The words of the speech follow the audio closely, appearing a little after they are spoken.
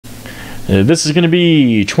This is going to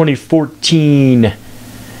be 2014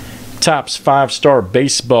 Topps 5-Star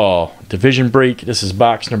Baseball Division Break. This is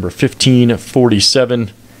box number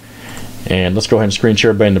 1547. And let's go ahead and screen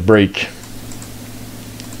share everybody in the break.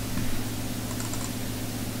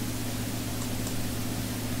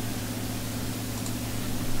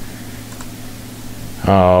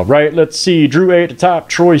 All right, let's see. Drew A at the top,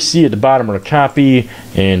 Troy C at the bottom of the copy,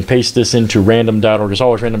 and paste this into random.org. It's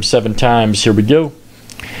always random 7 times. Here we go.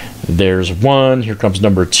 There's 1. Here comes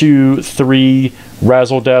number 2, 3,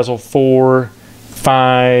 Razzle Dazzle 4,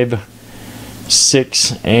 5,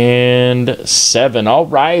 6, and 7. All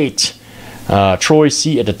right. Troy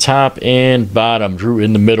C at the top and bottom, Drew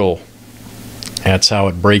in the middle. That's how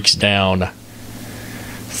it breaks down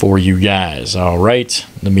for you guys. All right,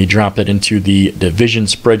 let me drop that into the division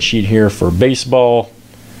spreadsheet here for baseball.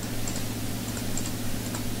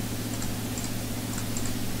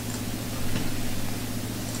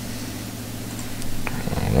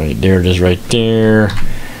 All right, there it is right there.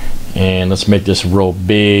 And let's make this real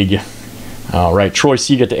big. All right, Troy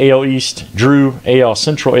C got the AL East, Drew AL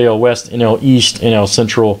Central, AL West, NL East, NL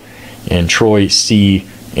Central, and Troy C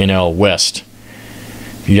NL West.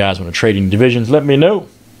 If you guys want to trade in divisions, let me know.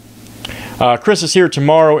 Chris is here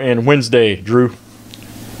tomorrow and Wednesday, Drew.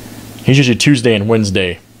 He's usually Tuesday and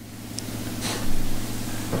Wednesday.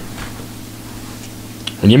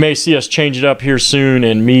 And you may see us change it up here soon,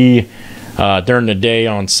 and me during the day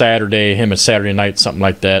on Saturday, him at Saturday night, something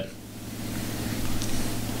like that.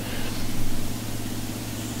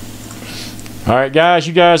 All right, guys,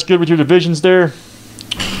 you guys good with your divisions there?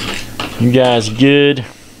 You guys good?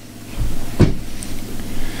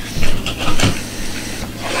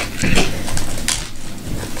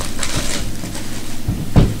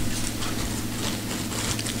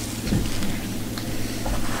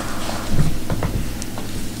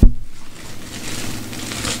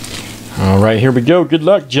 All right, here we go. Good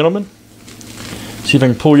luck, gentlemen. See if I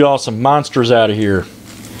can pull y'all some monsters out of here.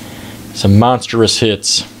 Some monstrous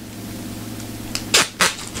hits.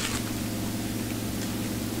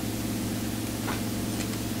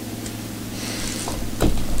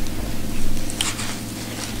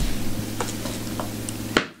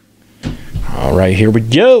 All right, here we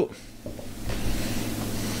go.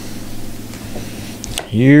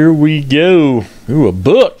 Here we go. Ooh, a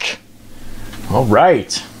book. All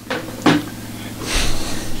right.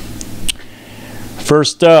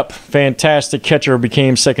 First up, fantastic catcher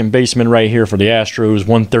became second baseman right here for the Astros,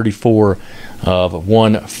 134 of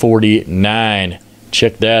 149.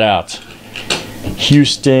 Check that out.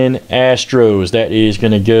 Houston Astros. That is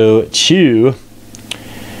going to go to,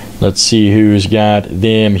 let's see who's got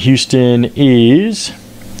them. Houston is,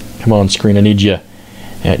 come on screen, I need you.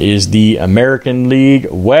 That is the American League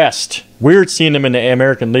West. Weird seeing them in the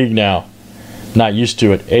American League now. Not used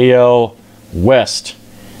to it. AL West.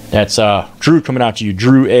 That's Drew coming out to you.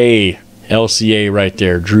 Drew A. LCA right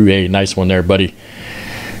there. Drew A. Nice one there, buddy.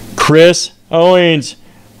 Chris Owens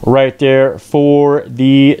right there for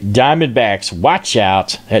the Diamondbacks. Watch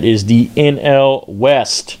out. That is the NL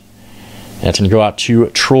West. That's going to go out to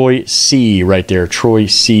Troy C. right there. Troy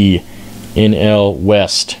C. NL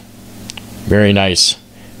West. Very nice.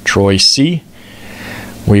 Troy C.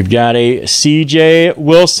 We've got a C.J.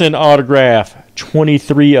 Wilson autograph.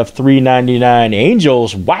 23 of 399.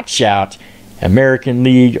 Angels, watch out. American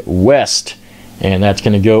League West. And that's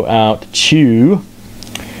going to go out to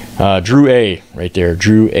Drew A. right there.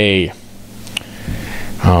 Drew A.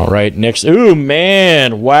 All right, next. Ooh,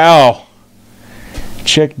 man. Wow.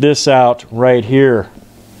 Check this out right here.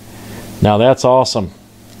 Now, that's awesome.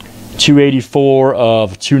 284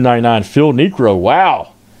 of 299. Phil Niekro.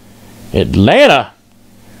 Wow. Atlanta.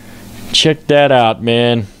 Check that out,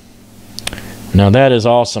 man. Now that is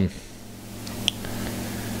awesome.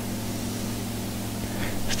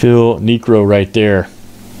 Phil Niekro right there.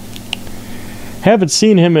 Haven't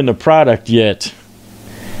seen him in the product yet.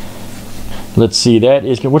 Let's see. That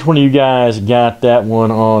is, which one of you guys got that one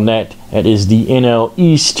on that? That is the NL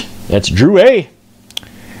East. That's Drew A.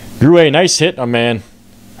 Drew A. Nice hit, my man.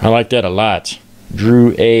 I like that a lot.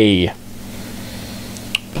 Drew A.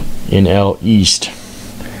 NL East.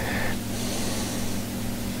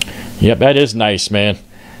 Yep, that is nice, man.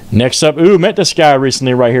 Next up, ooh, met this guy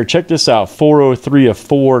recently right here. Check this out. 403 of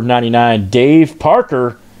 499. Dave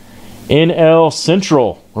Parker, NL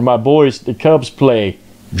Central, where my boys, the Cubs, play.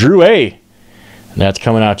 Drew A. And that's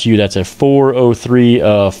coming out to you. That's a 403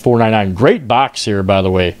 of 499. Great box here, by the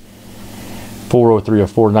way. 403 of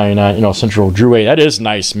 499. NL Central. Drew A. That is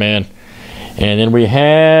nice, man. And then we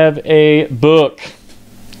have a book.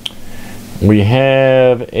 We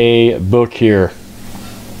have a book here.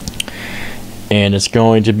 And it's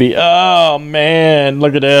going to be, oh man,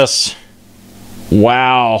 look at this.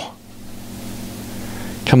 Wow.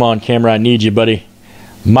 Come on, camera, I need you, buddy.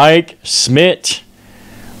 Mike Schmidt,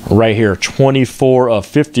 right here, 24 of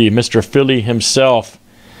 50, Mr. Philly himself.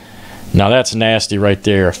 Now that's nasty right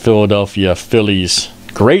there, Philadelphia Phillies.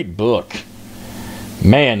 Great book.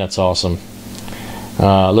 Man, that's awesome.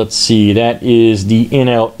 Let's see, that is the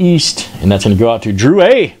NL East, and that's going to go out to Drew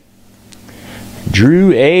A.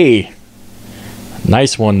 Drew A.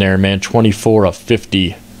 Nice one there, man. 24 of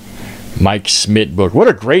 50. Mike Schmidt book. What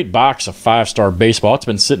a great box of 5-star baseball. It's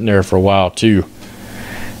been sitting there for a while, too.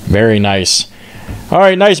 Very nice. All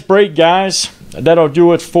right, nice break, guys. That'll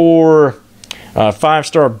do it for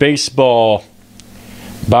 5-star baseball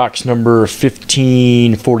box number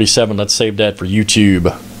 1547. Let's save that for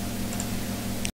YouTube.